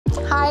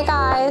Hi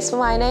guys,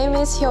 my name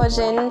is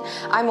Hyojin.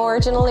 I'm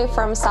originally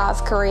from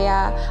South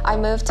Korea. I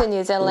moved to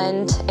New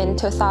Zealand in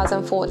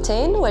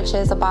 2014, which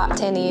is about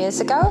 10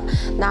 years ago.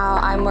 Now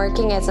I'm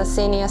working as a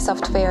senior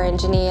software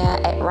engineer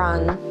at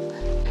RUN.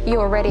 You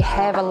already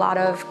have a lot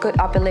of good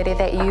ability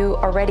that you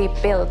already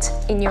built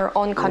in your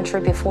own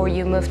country before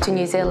you moved to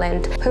New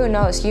Zealand. Who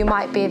knows, you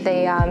might be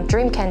the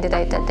dream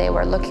candidate that they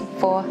were looking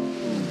for.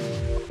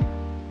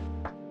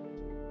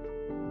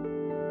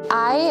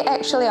 I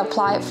actually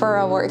applied for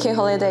a working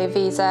holiday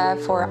visa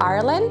for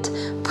Ireland,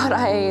 but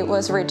I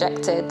was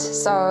rejected.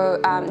 So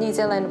New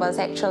Zealand was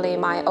actually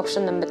my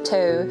option number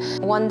 2.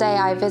 One day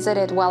I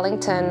visited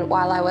Wellington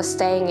while I was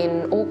staying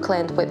in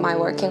Auckland with my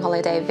working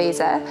holiday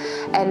visa.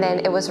 And then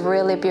it was a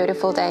really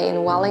beautiful day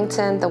in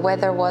Wellington. The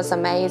weather was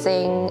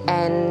amazing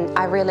and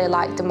I really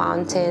liked the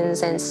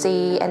mountains and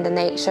sea and the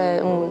nature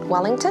in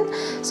Wellington.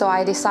 So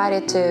I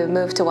decided to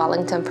move to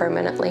Wellington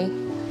permanently.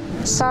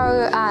 So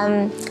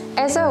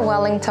as a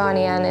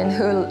Wellingtonian and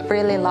who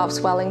really loves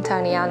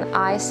Wellingtonian,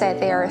 I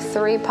said there are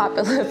 3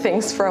 popular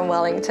things from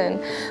Wellington.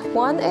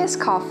 One is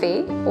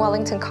coffee.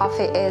 Wellington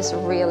coffee is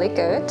really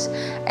good.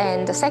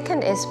 And the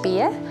second is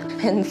beer.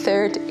 And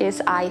third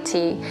is IT.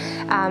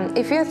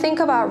 If you think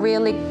about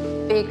really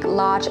big,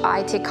 large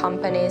IT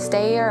companies,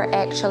 they are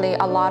actually,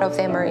 a lot of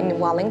them are in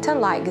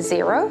Wellington, like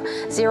Xero.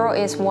 Xero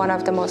is one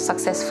of the most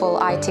successful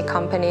IT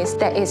companies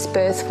that is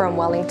birthed from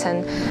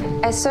Wellington.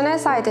 As soon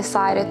as I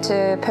decided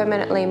to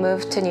permanently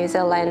move to New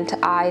Zealand,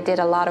 I did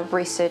a lot of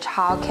research.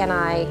 How can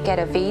I get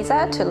a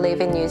visa to live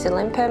in New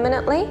Zealand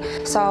permanently?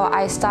 So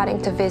I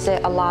started to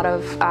visit a lot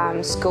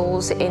of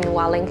schools in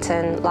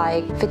Wellington,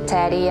 like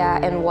Viteria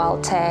and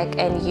Welltech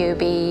and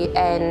Yoobee,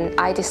 and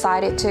I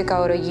decided to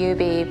go to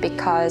Yoobee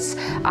because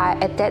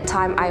at that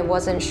time I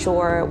wasn't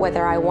sure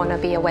whether I want to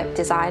be a web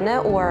designer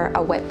or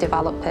a web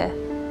developer.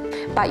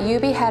 But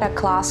Yoobee had a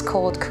class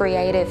called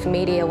Creative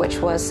Media, which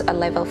was a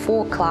level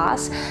 4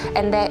 class,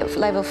 and that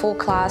level 4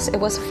 class, it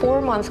was a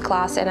 4-month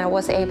class, and I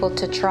was able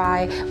to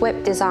try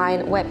web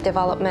design, web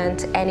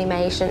development,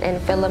 animation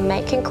and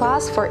filmmaking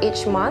class for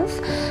each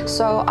month.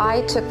 So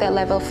I took that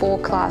level 4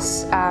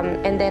 class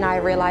and then I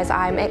realized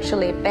I'm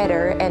actually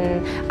better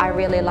and I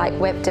really like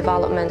web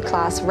development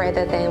class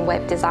rather than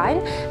web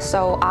design.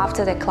 So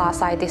after the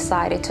class I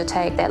decided to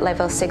take that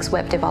level 6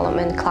 web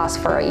development class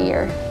for a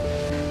year.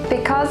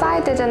 Because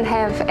I didn't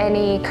have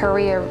any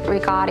career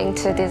regarding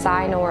to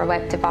design or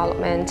web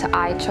development,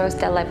 I chose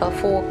the level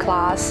 4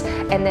 class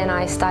and then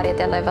I studied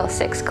the level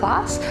 6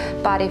 class.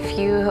 But if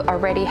you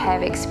already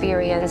have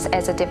experience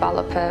as a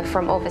developer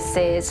from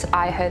overseas,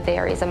 I heard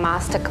there is a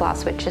master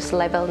class which is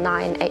level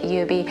 9 at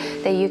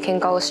Yoobee that you can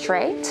go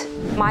straight.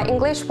 My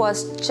English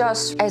was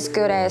just as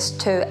good as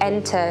to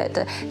enter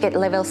get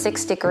level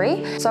 6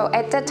 degree. So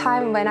at that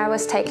time when I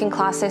was taking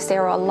classes,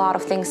 there were a lot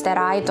of things that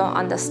I don't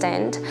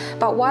understand.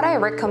 But what I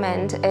recommend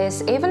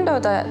is, even though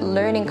the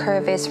learning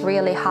curve is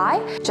really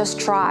high, just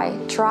try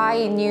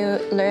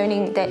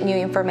learning that new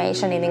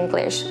information in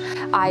English.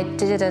 I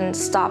didn't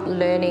stop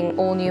learning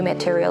all new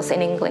materials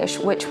in English,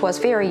 which was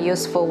very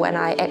useful when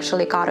I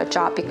actually got a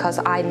job because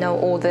I know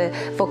all the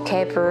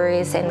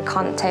vocabularies and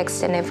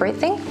context and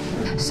everything.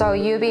 So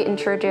Yoobee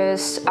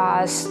introduced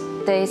us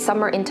the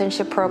summer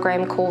internship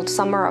program called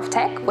Summer of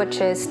Tech,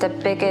 which is the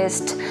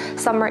biggest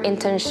summer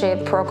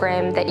internship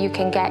program that you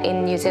can get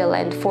in New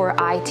Zealand for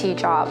IT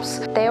jobs.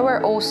 There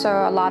were also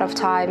a lot of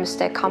times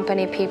that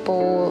company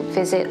people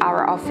visit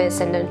our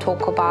office and then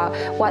talk about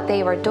what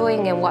they were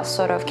doing and what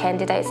sort of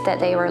candidates that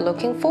they were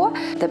looking for.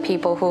 The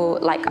people who,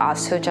 like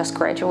us, who just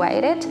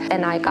graduated,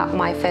 and I got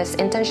my first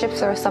internship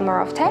through Summer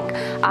of Tech.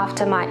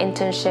 After my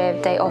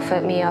internship, they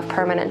offered me a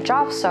permanent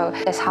job, so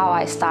that's how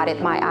I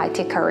started my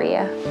IT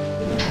career.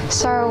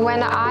 So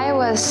when I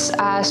was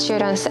a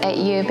student at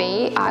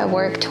Yoobee, I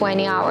worked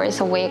 20 hours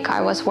a week.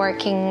 I was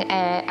working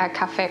at a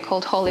cafe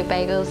called Holy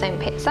Bagels and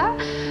Pizza,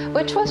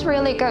 which was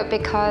really good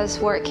because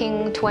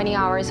working 20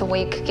 hours a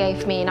week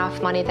gave me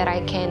enough money that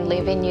I can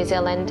live in New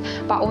Zealand,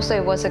 but also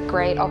it was a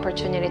great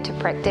opportunity to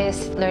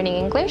practice learning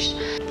English.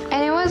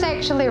 And it was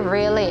actually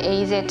really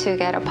easy to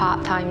get a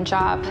part-time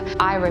job.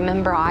 I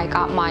remember I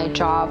got my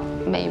job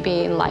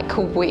maybe in like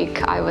a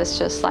week. I was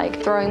just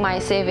like throwing my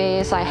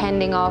CVs, like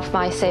handing off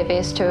my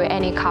CVs to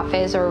any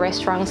cafes or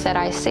restaurants that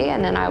I see,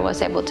 and then I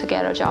was able to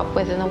get a job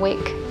within a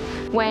week.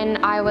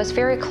 When I was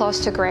very close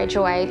to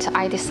graduate,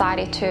 I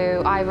decided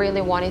I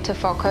really wanted to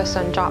focus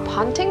on job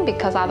hunting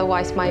because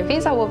otherwise my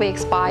visa will be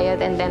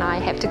expired and then I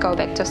have to go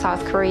back to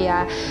South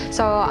Korea.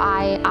 So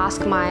I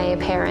asked my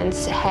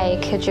parents, hey,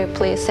 could you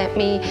please send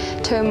me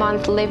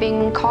 2-month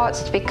living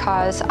cost,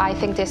 because I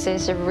think this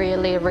is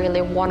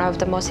really one of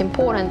the most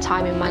important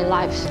time in my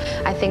life.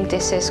 I think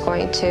this is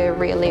going to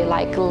really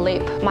like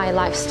live my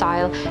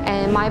lifestyle.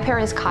 And my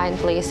parents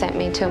kindly sent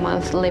me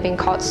 2-month living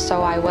cost,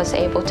 so I was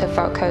able to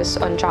focus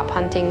on job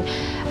hunting,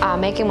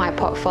 making my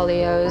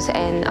portfolios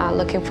and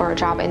looking for a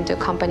job and do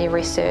company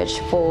research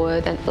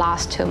for the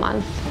last 2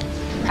 months.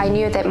 I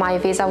knew that my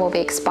visa will be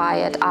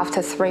expired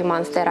after 3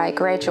 months that I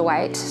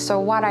graduate. So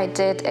what I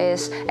did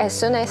is, as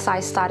soon as I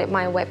started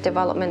my web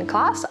development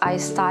class, I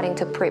started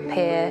to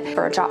prepare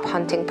for a job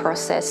hunting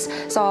process.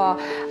 So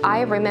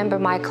I remember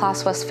my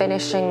class was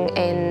finishing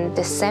in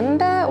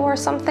December or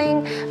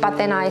something, but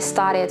then I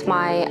started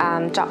my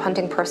job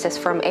hunting process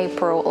from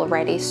April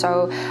already.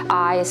 So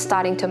I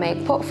starting to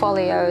make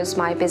portfolios,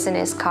 my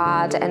business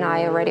card, and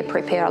I already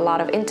prepared a lot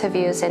of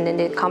interviews and then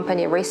did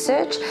company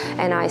research.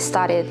 And I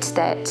started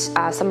that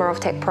Summer of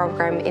Tech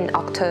program in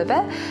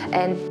October.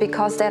 And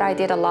because that I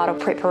did a lot of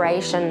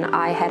preparation,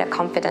 I had a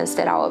confidence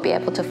that I will be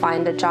able to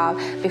find a job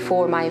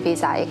before my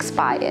visa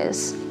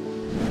expires.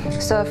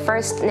 So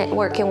first,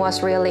 networking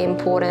was really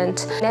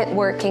important.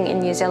 Networking in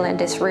New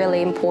Zealand is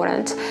really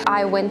important.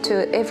 I went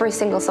to every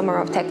single Summer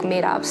of Tech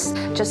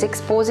meetups. Just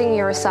exposing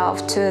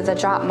yourself to the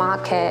job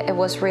market, it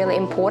was really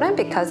important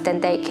because then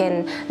they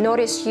can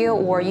notice you,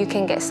 or you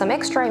can get some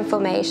extra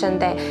information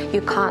that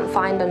you can't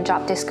find on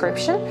job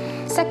description.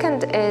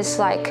 Second is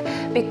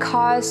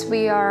because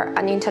we are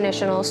an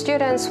international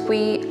students,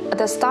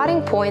 the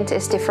starting point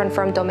is different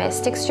from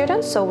domestic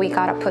students, so we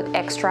gotta put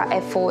extra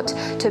effort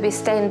to be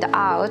stand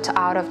out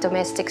of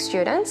domestic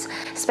students.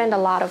 Spend a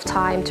lot of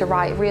time to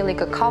write really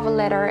good cover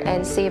letter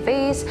and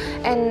CVs.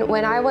 And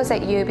when I was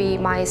at Yoobee,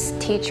 my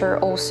teacher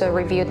also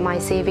reviewed my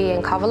CV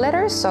and cover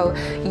letters. So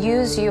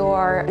use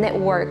your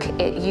network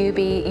at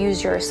Yoobee,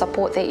 use your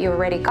support that you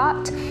already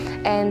got.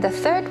 And the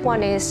third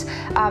one is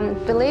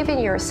believe in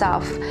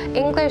yourself.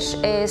 English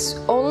is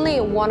only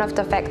one of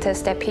the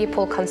factors that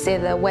people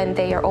consider when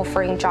they are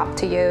offering job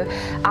to you.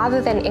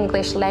 Other than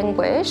English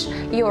language,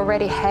 you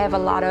already have a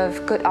lot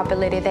of good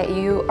ability that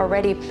you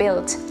already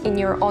built in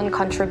your own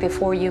country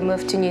before you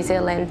moved to New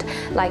Zealand,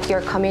 like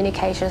your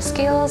communication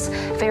skills,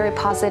 very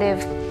positive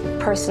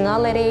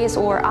personalities,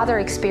 or other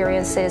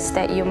experiences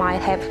that you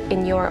might have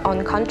in your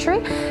own country.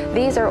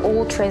 These are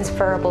all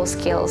transferable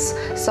skills.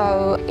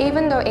 So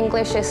even though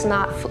English is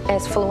not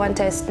as fluent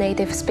as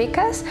native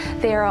speakers,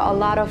 there are a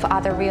lot of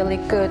other really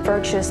good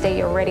virtues that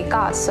you already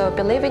got. So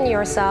believe in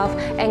yourself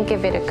and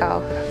give it a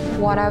go.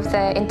 One of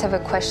the interview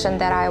questions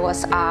that I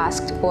was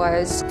asked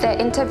was, the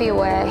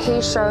interviewer,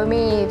 he showed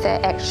me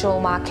the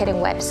actual marketing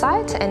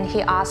website and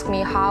he asked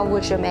me, how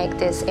would you make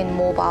this in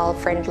mobile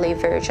friendly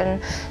version?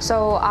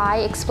 So I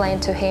explained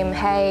to him,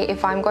 hey,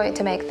 if I'm going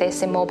to make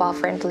this in mobile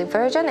friendly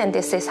version, and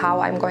this is how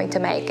I'm going to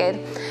make it.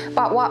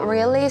 But what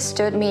really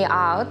stood me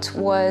out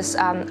was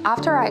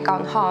after I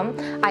got home,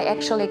 I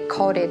actually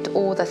coded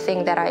all the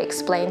things that I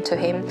explained to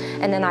him,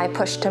 and then I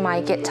pushed to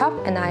my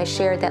GitHub and I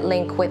shared that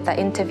link with the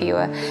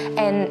interviewer,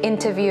 and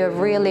interviewer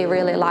really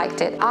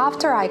liked it.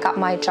 After I got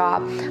my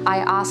job, I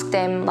asked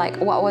them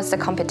what was the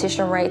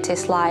competition rate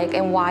is like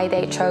and why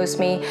they chose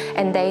me,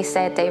 and they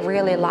said they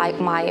really like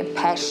my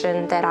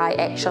passion that I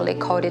actually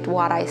coded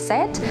what I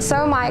said.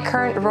 So my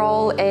current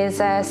role is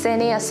a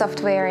senior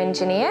software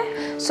engineer.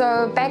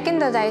 So back in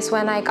the days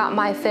when I got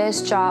my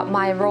first job,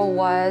 my role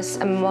was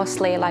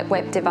mostly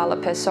web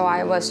developer. So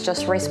I was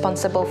just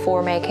responsible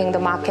for making the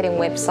marketing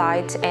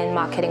website and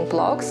marketing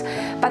blogs.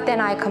 But then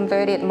I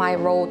converted my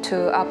role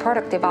to a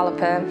product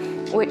developer,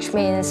 which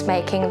means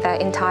making the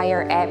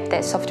entire app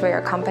that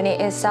software company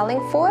is selling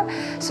for.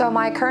 So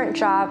my current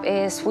job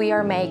is we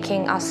are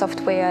making a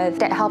software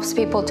that helps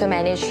people to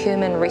manage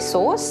human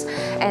resource,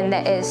 and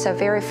that is a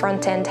very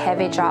front-end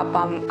heavy job.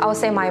 I would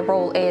say my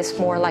role is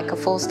more like a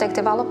full-stack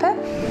developer.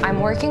 I'm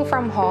working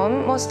from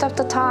home most of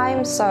the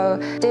time, so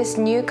this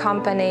new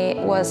company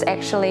was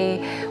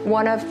actually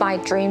one of my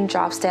dream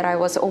jobs that I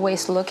was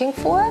always looking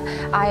for.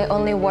 I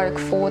only work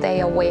 4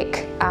 days a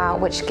week,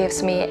 which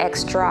gives me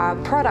extra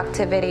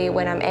productivity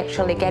when I'm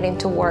actually getting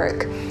to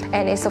work.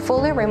 And it's a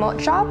fully remote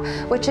job,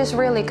 which is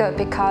really good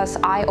because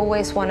I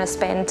always want to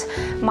spend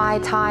my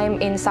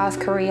time in South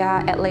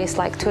Korea at least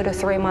 2 to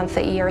 3 months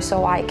a year,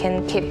 so I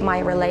can keep my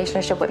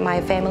relationship with my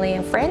family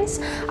and friends.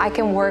 I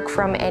can work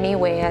from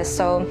anywhere.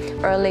 So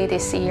early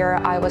this year,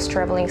 I was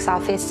traveling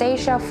Southeast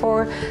Asia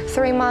for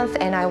 3 months,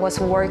 and I was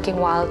working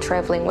while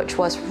traveling, which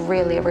was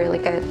really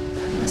good.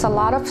 So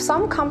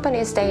some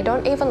companies, they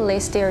don't even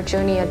list their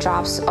junior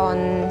jobs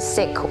on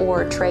Seek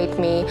or Trade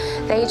Me.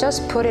 They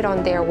just put it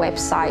on their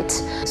website.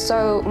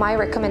 So my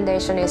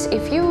recommendation is,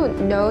 if you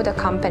know the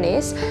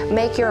companies,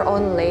 make your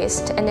own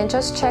list and then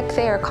just check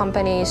their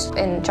companies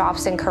and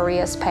jobs and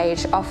careers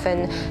page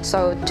often,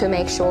 so to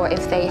make sure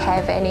if they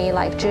have any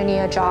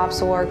junior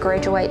jobs or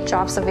graduate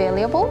jobs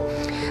available.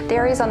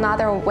 There is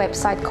another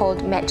website called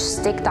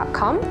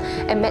matchstick.com,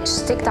 and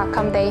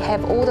matchstick.com, they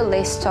have all the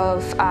list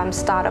of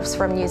startups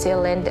from New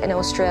Zealand and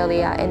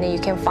Australia, and then you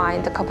can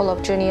find a couple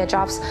of junior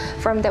jobs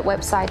from that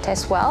website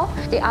as well.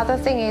 The other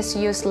thing is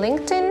use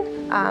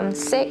LinkedIn,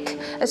 Seek.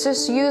 It's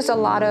just use a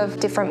lot of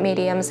different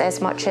mediums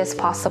as much as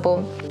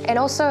possible. And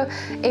also,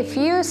 if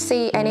you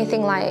see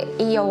anything like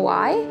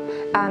EOI,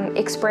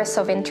 express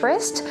of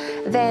interest,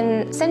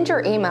 then send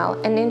your email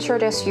and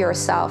introduce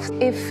yourself.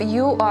 If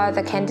you are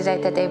the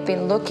candidate that they've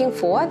been looking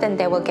for, then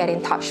they will get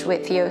in touch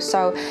with you.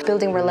 So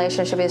building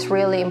relationship is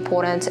really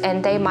important,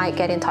 and they might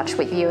get in touch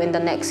with you in the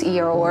next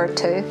year or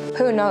two.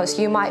 Who knows,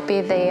 you might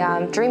be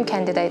the dream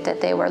candidate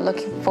that they were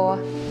looking for.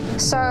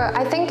 So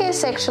I think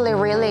it's actually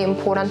really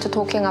important to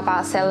talking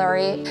about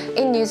salary.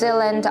 In New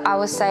Zealand, I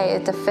would say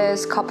the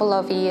first couple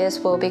of years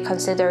will be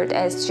considered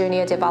as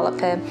junior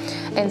developer.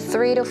 In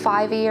 3 to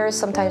 5 years,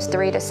 sometimes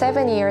 3 to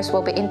 7 years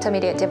will be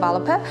intermediate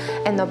developer,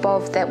 and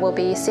above that will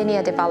be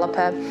senior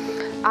developer.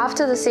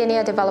 After the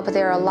senior developer,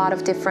 there are a lot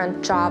of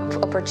different job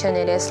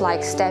opportunities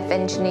like staff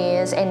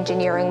engineers,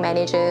 engineering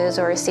managers,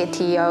 or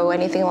CTO,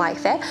 anything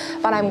like that.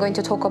 But I'm going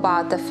to talk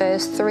about the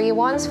first 3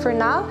 ones for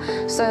now.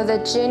 So the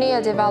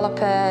junior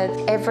developer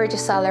average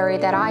salary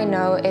that I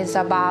know is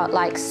about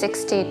like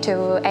 60 to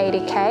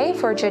 80K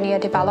for junior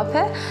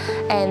developer,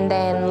 and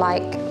then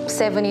like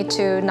 70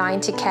 to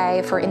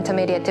 90K for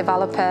intermediate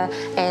developer,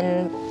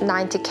 and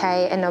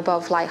 90K and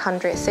above, like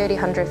 130,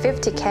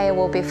 150K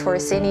will be for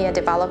senior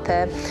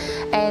developer.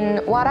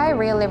 And what I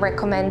really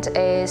recommend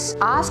is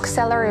ask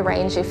salary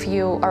range if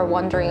you are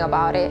wondering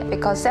about it,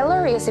 because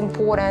salary is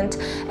important,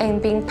 and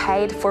being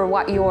paid for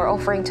what you are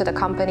offering to the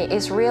company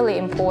is really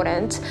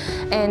important.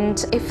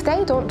 And if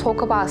they don't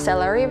talk about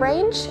salary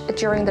range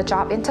during the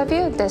job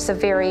interview, that's a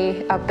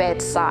very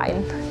bad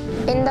sign.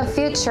 In the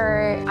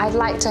future, I'd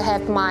like to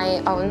have my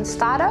own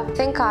startup. I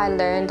think I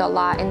learned a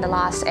lot in the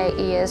last 8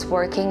 years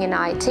working in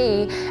IT.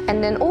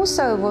 And then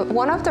also,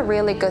 one of the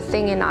really good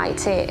things in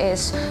IT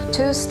is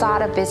to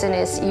start a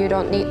business, you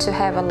don't need to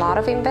have a lot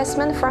of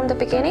investment from the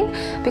beginning,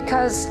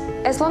 because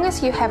as long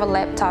as you have a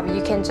laptop,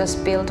 you can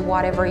just build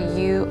whatever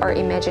you are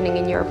imagining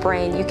in your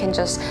brain. You can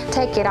just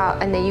take it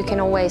out, and then you can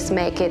always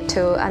make it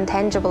to an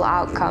intangible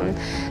outcome.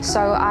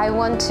 So I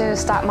want to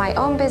start my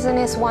own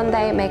business one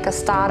day, make a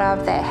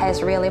startup that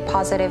has really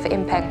positive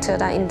impact to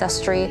the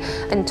industry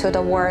and to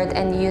the world,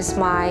 and use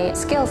my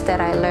skills that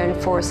I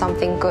learned for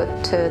something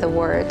good to the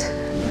world.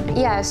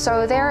 Yeah,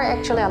 so there are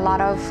actually a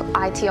lot of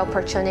IT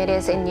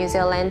opportunities in New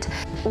Zealand.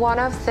 One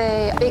of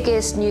the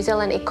biggest New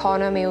Zealand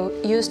economy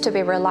used to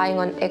be relying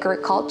on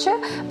agriculture,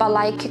 but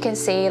like you can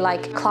see,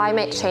 like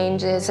climate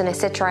changes and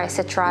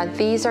etc.,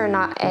 these are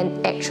not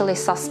actually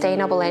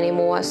sustainable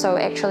anymore. So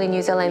actually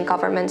New Zealand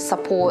government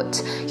support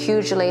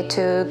hugely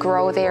to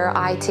grow their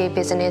IT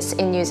business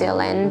in New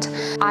Zealand.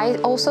 I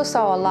also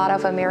saw a lot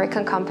of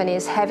American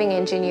companies having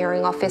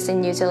engineering office in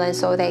New Zealand,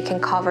 so they can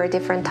cover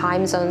different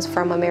time zones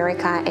from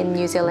America and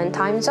New Zealand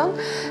time zone.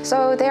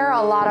 So there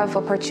are a lot of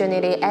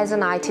opportunity as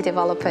an IT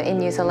developer in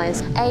New Zealand.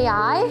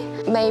 AI,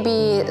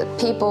 maybe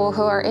people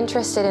who are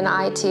interested in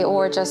IT,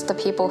 or just the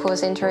people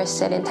who's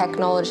interested in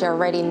technology,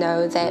 already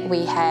know that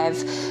we have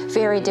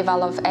very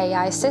developed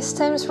AI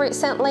systems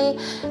recently.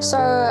 So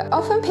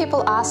often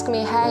people ask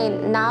me, hey,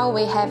 now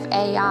we have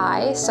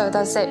AI, so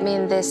does that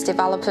mean this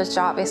developer's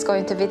job is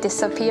going to be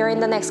disappear in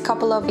the next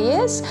couple of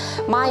years?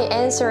 My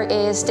answer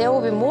is there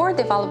will be more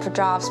developer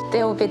jobs.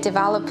 There will be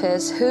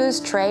developers who's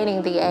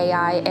training the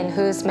AI and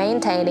who's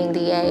maintaining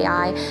the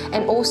AI,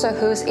 and also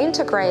who's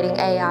integrating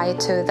AI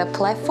to the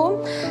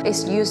platform.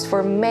 It's used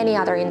for many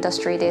other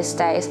industries these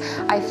days.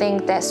 I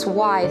think that's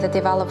why the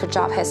developer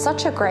job has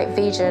such a great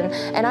vision.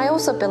 And I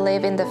also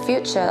believe in the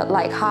future,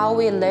 like how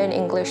we learn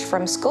English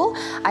from school,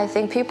 I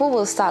think people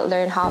will start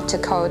learn how to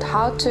code,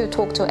 how to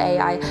talk to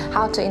AI,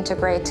 how to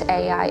integrate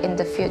AI in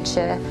the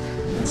future.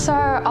 So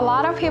a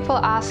lot of people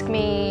ask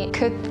me,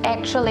 could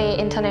actually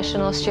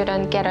international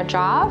student get a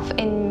job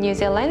in New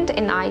Zealand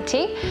in IT?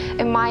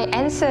 And my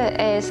answer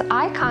is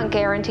I can't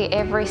guarantee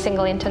every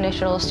single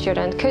international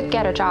student could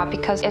get a job,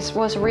 because it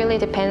was really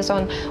depends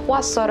on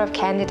what sort of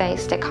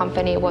candidates the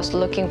company was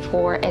looking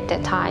for at the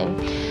time.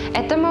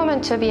 At the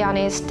moment, to be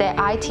honest, the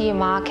IT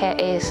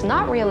market is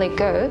not really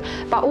good,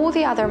 but all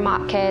the other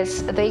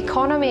markets, the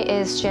economy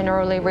is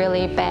generally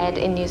really bad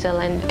in New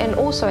Zealand, and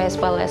also as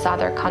well as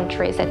other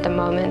countries at the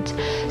moment.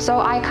 So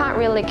I can't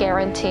really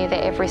guarantee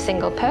that every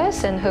single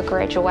person who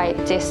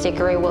graduates this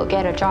degree will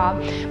get a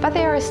job, but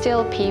there are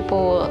still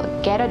people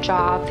get a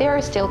job, there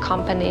are still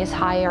companies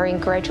hiring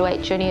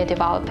graduate junior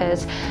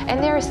developers,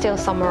 and there is still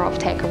Summer of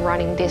Tech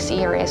running this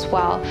year as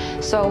well.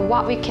 So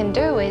what we can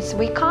do is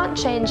we can't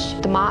change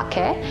the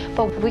market,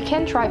 but we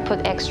can try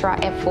put extra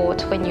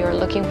effort when you're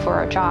looking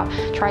for a job.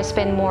 Try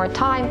spend more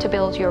time to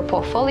build your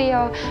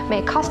portfolio,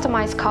 make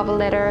customized cover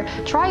letter,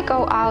 try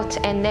go out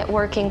and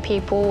networking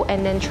people,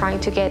 and then trying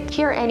to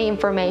hear any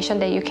information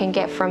that you can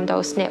get from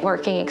those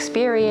networking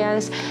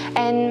experience.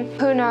 And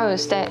who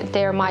knows, that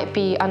there might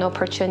be an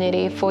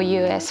opportunity for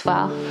you as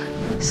well.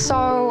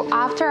 So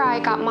after I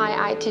got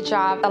my IT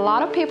job, a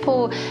lot of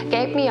people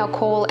gave me a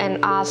call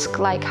and asked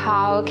like,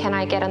 how can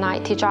I get an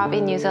IT job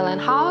in New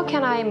Zealand? How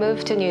can I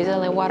move to New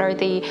Zealand? What are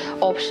the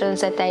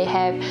options that they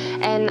have?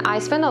 And I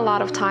spent a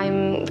lot of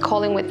time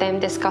calling with them,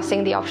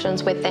 discussing the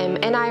options with them.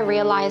 And I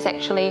realized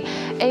actually,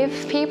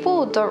 if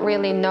people don't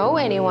really know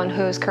anyone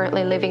who's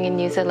currently living in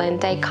New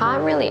Zealand, they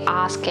can't really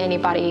ask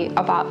anybody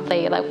about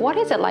like what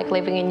is it like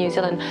living in New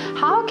Zealand?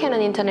 How can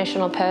an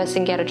international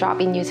person get a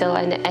job in New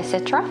Zealand,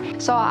 etc.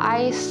 So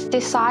I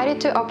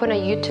decided to open a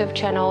YouTube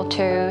channel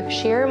to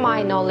share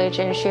my knowledge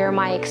and share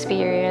my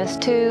experience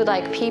to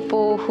like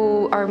people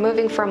who are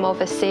moving from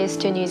overseas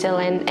to New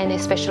Zealand and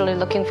especially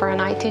looking for an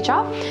IT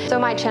job. So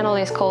my channel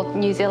is called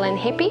New Zealand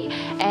Hippie,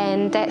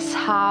 and that's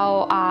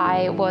how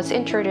I was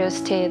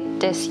introduced to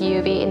this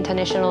Yoobee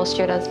International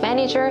Students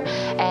Manager,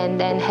 and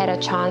then had a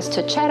chance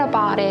to chat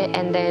about it,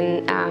 and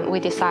then we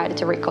decided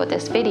to record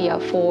this video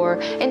for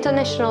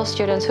international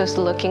students who's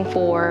looking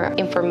for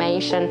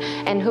information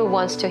and who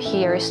wants to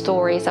hear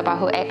stories about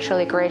who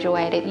actually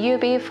graduated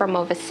Yoobee from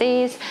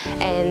overseas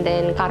and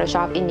then got a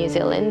job in New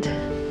Zealand.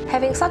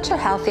 Having such a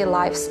healthy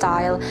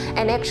lifestyle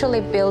and actually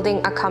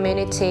building a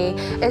community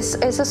is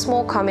a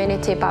small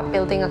community, but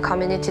building a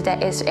community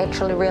that is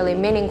actually really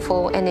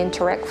meaningful and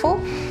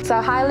interactful. So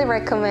I highly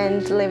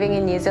recommend living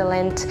in New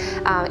Zealand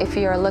if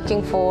you're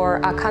looking for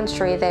a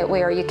country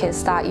where you can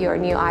start your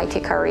new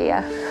IT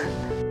career.